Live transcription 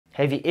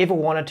Have you ever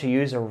wanted to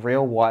use a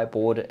real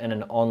whiteboard in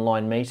an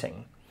online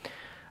meeting?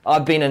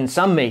 I've been in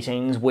some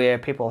meetings where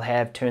people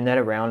have turned that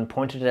around,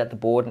 pointed it at the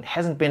board, and it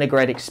hasn't been a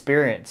great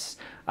experience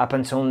up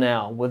until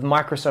now. With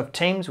Microsoft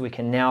Teams, we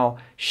can now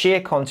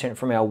share content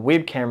from our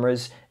web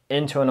cameras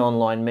into an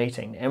online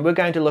meeting, and we're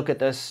going to look at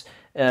this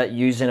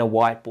using a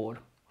whiteboard.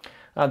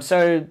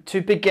 So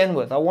to begin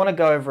with, I want to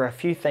go over a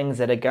few things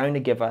that are going to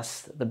give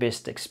us the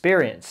best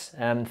experience,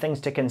 things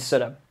to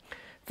consider.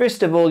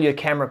 First of all, your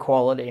camera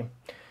quality.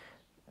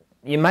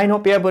 You may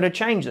not be able to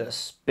change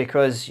this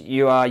because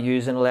you are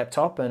using a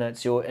laptop and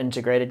it's your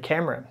integrated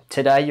camera.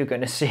 Today you're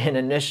going to see an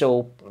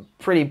initial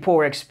pretty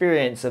poor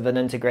experience of an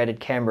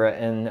integrated camera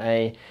in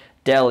a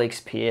Dell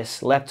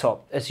XPS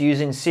laptop. It's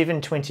using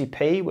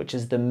 720p, which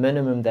is the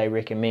minimum they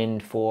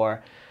recommend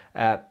for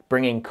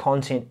bringing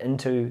content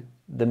into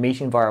the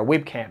meeting via a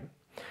webcam.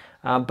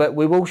 But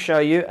we will show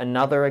you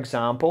another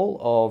example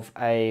of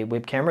a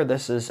web camera.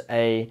 This is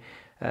a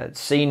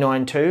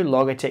C92,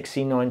 Logitech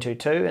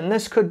C922, and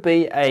this could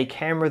be a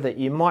camera that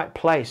you might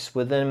place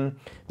within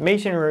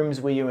meeting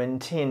rooms where you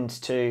intend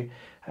to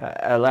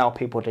allow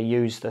people to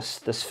use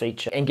this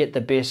feature and get the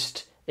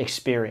best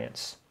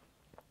experience.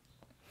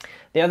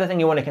 The other thing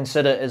you want to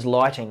consider is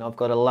lighting. I've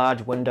got a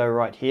large window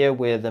right here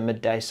where the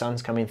midday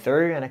sun's coming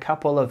through and a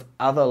couple of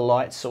other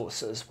light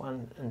sources,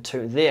 1 and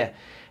 2 there.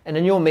 And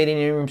in your meeting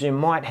rooms you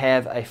might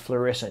have a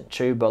fluorescent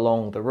tube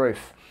along the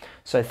roof.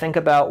 So think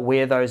about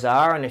where those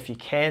are, and if you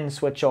can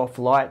switch off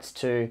lights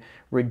to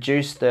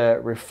reduce the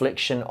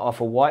reflection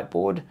off a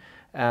whiteboard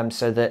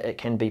so that it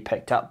can be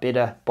picked up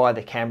better by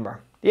the camera.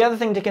 The other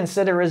thing to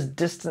consider is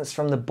distance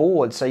from the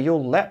board. So your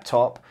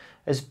laptop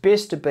is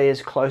best to be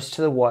as close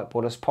to the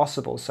whiteboard as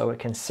possible so it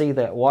can see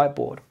that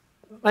whiteboard.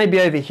 Maybe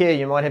over here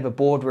you might have a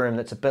boardroom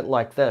that's a bit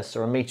like this,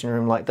 or a meeting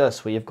room like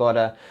this, where you've got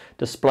a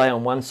display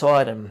on one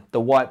side and the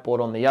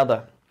whiteboard on the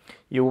other.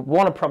 You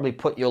want to probably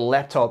put your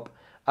laptop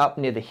up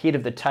near the head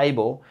of the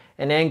table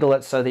and angle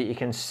it so that you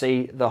can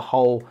see the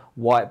whole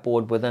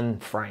whiteboard within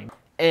frame.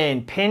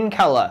 And pen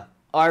color,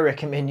 I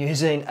recommend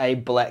using a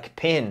black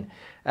pen.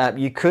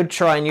 You could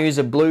try and use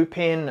a blue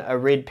pen, a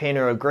red pen,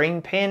 or a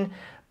green pen,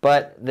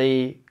 but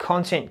the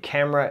content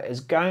camera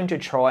is going to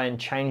try and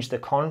change the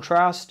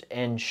contrast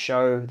and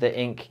show the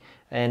ink,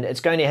 and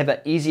it's going to have an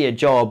easier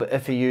job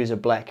if you use a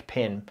black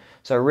pen.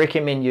 So I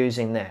recommend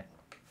using that.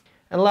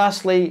 And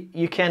lastly,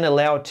 you can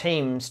allow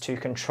Teams to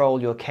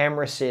control your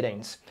camera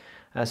settings.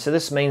 So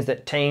this means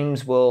that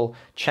Teams will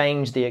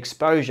change the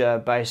exposure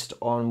based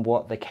on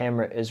what the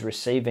camera is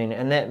receiving,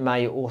 and that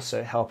may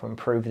also help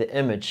improve the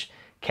image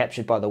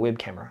captured by the web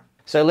camera.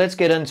 So let's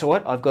get into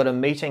it. I've got a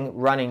meeting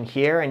running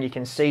here, and you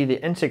can see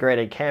the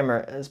integrated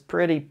camera is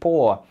pretty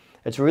poor.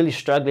 It's really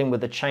struggling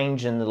with the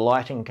change in the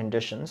lighting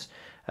conditions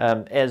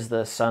as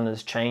the sun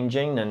is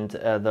changing and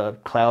the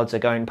clouds are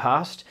going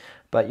past.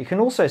 But you can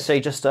also see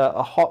just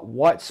a hot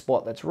white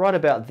spot that's right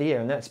about there,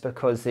 and that's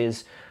because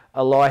there's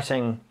a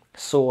lighting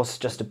source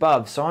just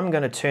above. So I'm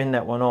going to turn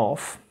that one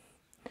off.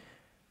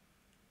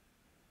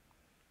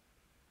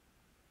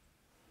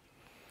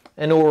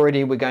 And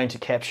already we're going to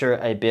capture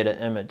a better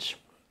image.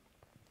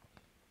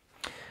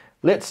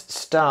 Let's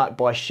start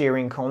by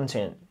sharing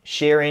content.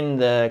 Sharing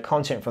the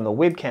content from the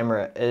web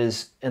camera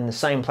is in the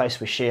same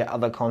place we share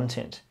other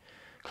content.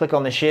 Click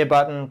on the share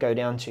button, go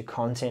down to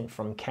content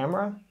from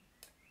camera.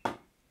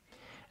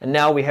 And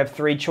now we have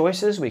 3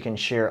 choices. We can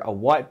share a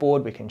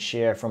whiteboard, we can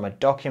share from a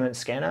document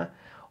scanner,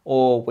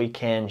 or we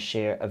can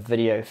share a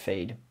video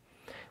feed.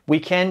 We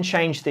can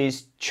change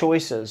these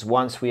choices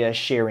once we are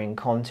sharing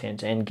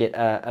content and get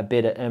a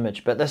better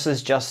image, but this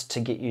is just to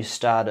get you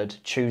started.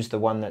 Choose the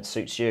one that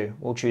suits you.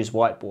 We'll choose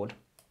whiteboard.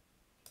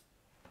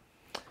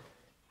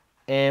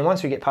 And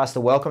once we get past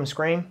the welcome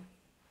screen,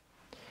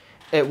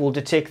 it will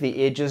detect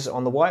the edges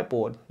on the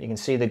whiteboard. You can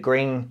see the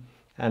green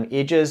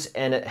edges,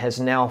 and it has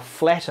now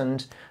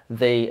flattened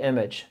the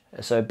image.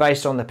 So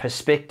based on the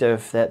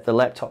perspective that the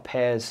laptop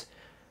has,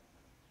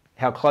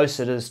 how close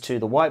it is to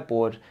the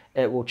whiteboard,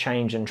 it will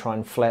change and try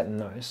and flatten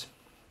those.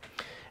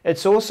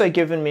 It's also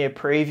given me a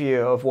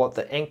preview of what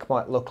the ink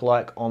might look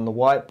like on the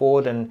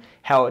whiteboard and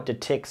how it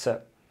detects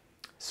it.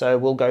 So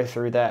we'll go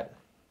through that.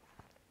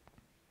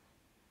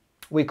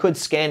 We could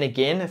scan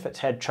again if it's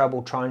had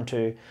trouble trying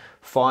to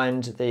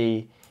find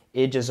the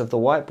edges of the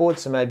whiteboard.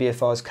 So maybe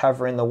if I was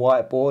covering the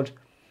whiteboard,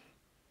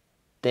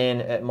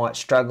 then it might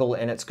struggle,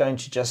 and it's going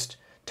to just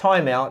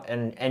time out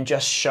and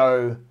just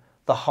show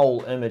the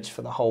whole image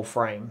for the whole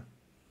frame.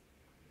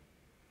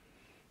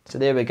 So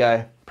there we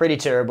go, pretty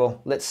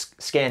terrible. Let's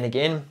scan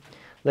again,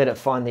 let it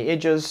find the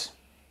edges,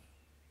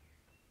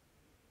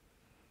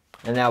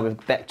 and now we're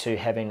back to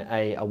having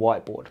a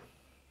whiteboard.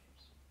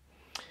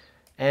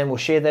 And we'll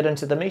share that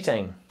into the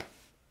meeting.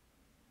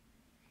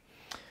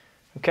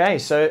 Okay,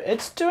 so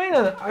it's doing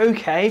an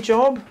okay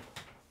job.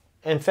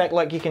 In fact,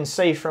 like you can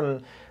see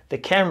from the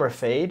camera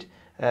feed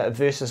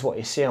versus what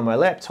you see on my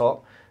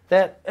laptop,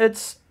 that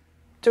it's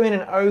doing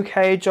an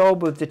okay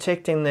job with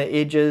detecting the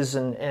edges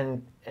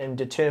and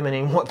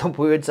determining what the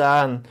words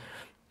are.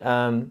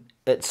 And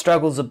it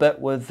struggles a bit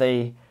with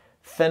the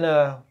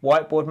thinner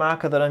whiteboard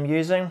marker that I'm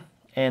using.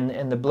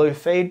 and the blue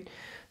feed.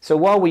 So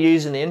while we're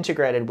using the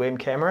integrated web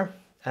camera,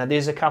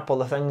 there's a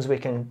couple of things we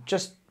can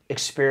just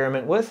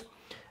experiment with.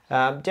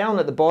 Down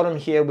at the bottom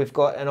here, we've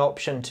got an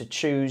option to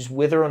choose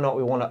whether or not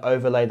we want to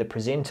overlay the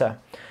presenter.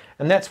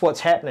 And that's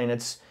what's happening.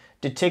 It's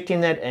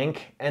detecting that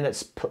ink and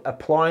it's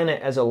applying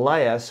it as a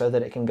layer so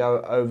that it can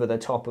go over the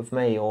top of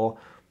me or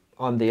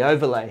on the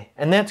overlay.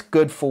 And that's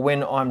good for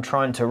when I'm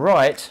trying to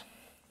write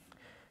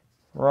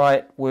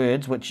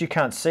words which you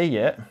can't see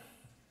yet.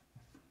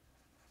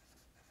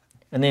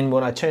 And then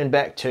when I turn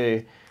back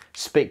to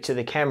speak to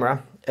the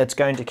camera, it's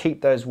going to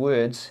keep those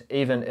words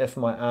even if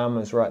my arm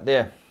is right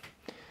there.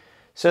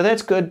 So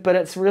that's good, but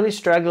it's really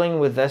struggling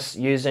with this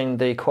using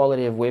the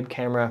quality of web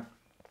camera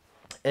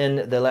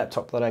in the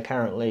laptop that I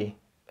currently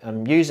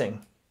am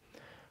using.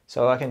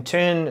 So I can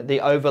turn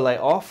the overlay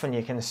off and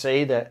you can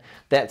see that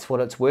that's what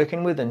it's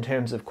working with in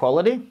terms of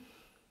quality.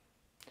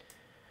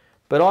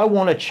 But I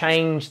want to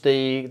change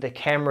the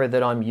camera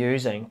that I'm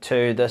using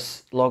to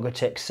this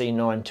Logitech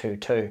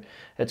C922.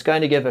 It's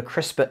going to give a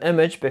crisper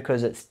image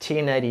because it's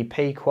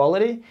 1080p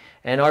quality,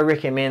 and I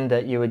recommend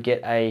that you would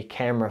get a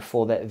camera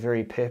for that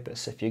very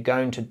purpose if you're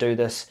going to do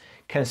this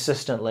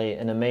consistently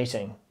in a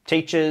meeting.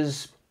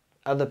 Teachers,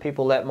 other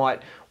people that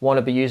might want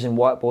to be using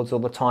whiteboards all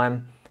the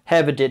time,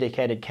 have a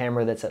dedicated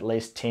camera that's at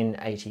least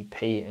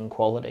 1080p in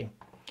quality.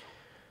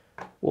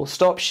 We'll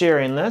stop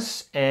sharing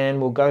this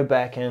and we'll go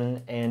back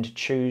in and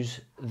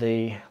choose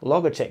the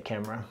Logitech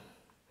camera.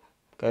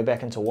 Go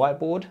back into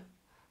Whiteboard,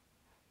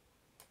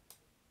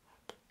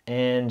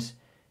 and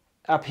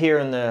up here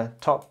in the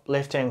top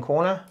left hand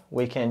corner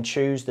we can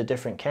choose the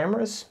different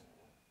cameras.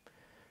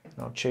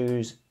 I'll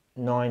choose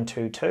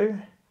 922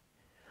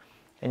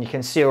 and you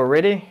can see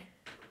already,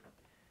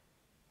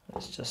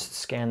 let's just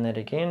scan that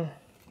again,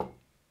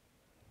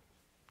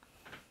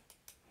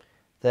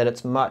 that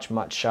it's much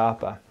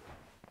sharper.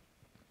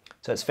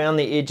 So it's found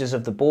the edges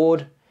of the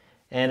board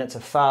and it's a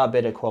far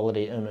better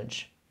quality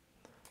image.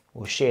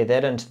 We'll share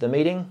that into the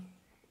meeting,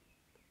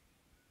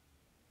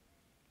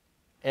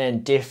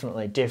 and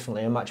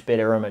definitely a much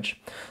better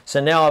image.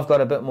 So now I've got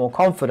a bit more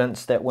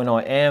confidence that when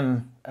I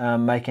am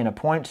making a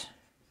point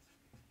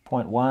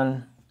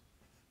 1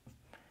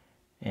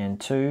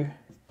 and 2,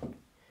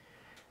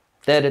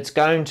 that it's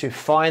going to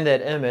find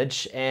that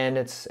image and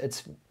it's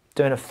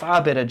doing a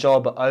far better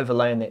job of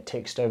overlaying that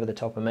text over the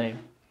top of me.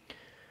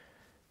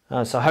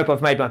 So I hope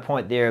I've made my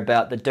point there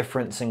about the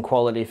difference in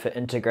quality for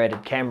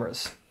integrated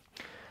cameras.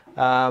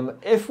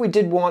 If we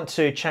did want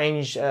to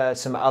change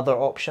some other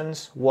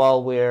options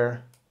while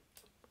we're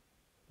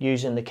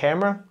using the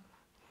camera,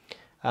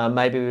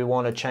 maybe we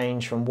want to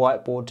change from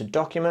whiteboard to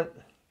document,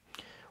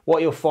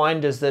 what you'll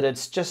find is that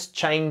it's just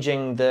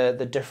changing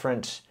the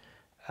different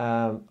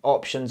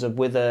options of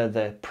whether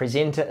the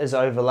presenter is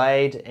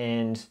overlaid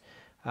and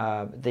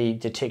the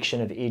detection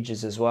of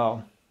edges as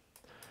well.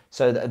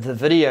 So the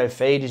video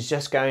feed is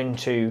just going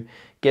to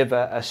give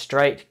a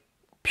straight,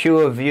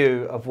 pure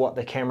view of what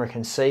the camera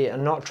can see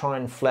and not try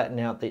and flatten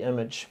out the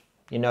image.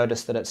 You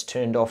notice that it's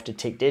turned off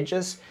detect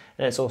edges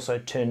and it's also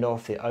turned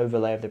off the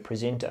overlay of the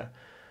presenter.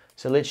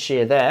 So let's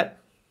share that.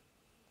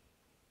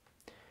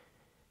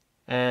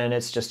 And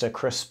it's just a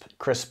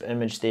crisp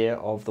image there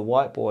of the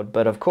whiteboard.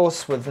 But of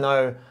course, with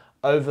no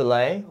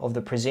overlay of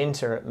the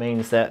presenter, it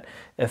means that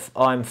if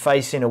I'm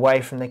facing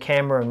away from the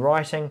camera and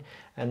writing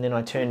and then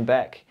I turn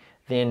back,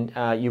 then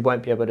you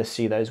won't be able to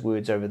see those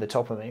words over the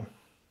top of me.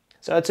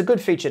 So it's a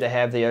good feature to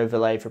have, the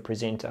overlay for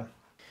presenter.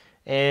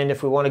 And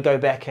if we want to go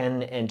back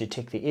in and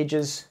detect the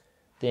edges,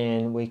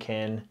 then we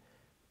can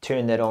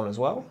turn that on as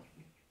well.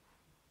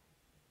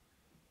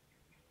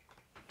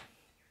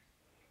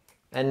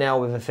 And now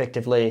we've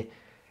effectively,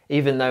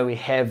 even though we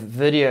have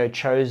video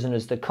chosen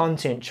as the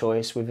content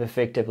choice, we've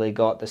effectively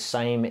got the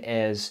same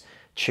as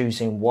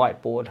choosing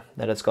whiteboard,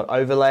 that it's got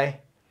overlay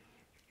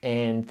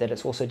and that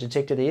it's also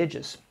detected the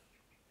edges.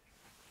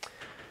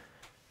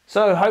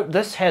 So I hope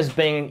this has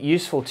been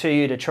useful to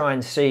you to try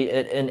and see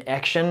it in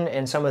action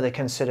and some of the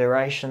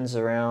considerations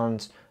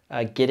around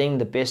getting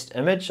the best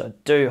image. I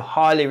do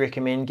highly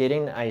recommend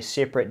getting a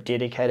separate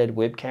dedicated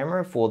web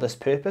camera for this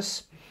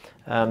purpose,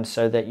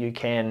 so that you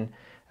can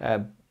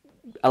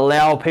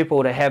allow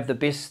people to have the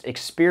best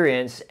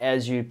experience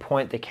as you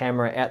point the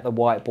camera at the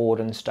whiteboard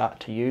and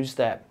start to use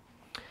that.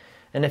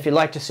 And if you'd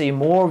like to see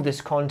more of this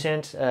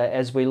content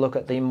as we look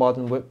at the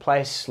modern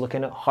workplace,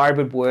 looking at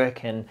hybrid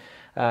work and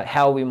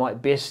how we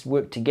might best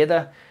work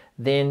together,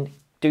 then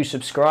do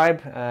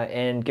subscribe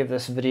and give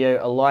this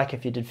video a like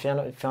if you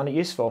found it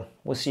useful.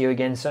 We'll see you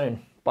again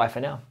soon. Bye for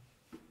now.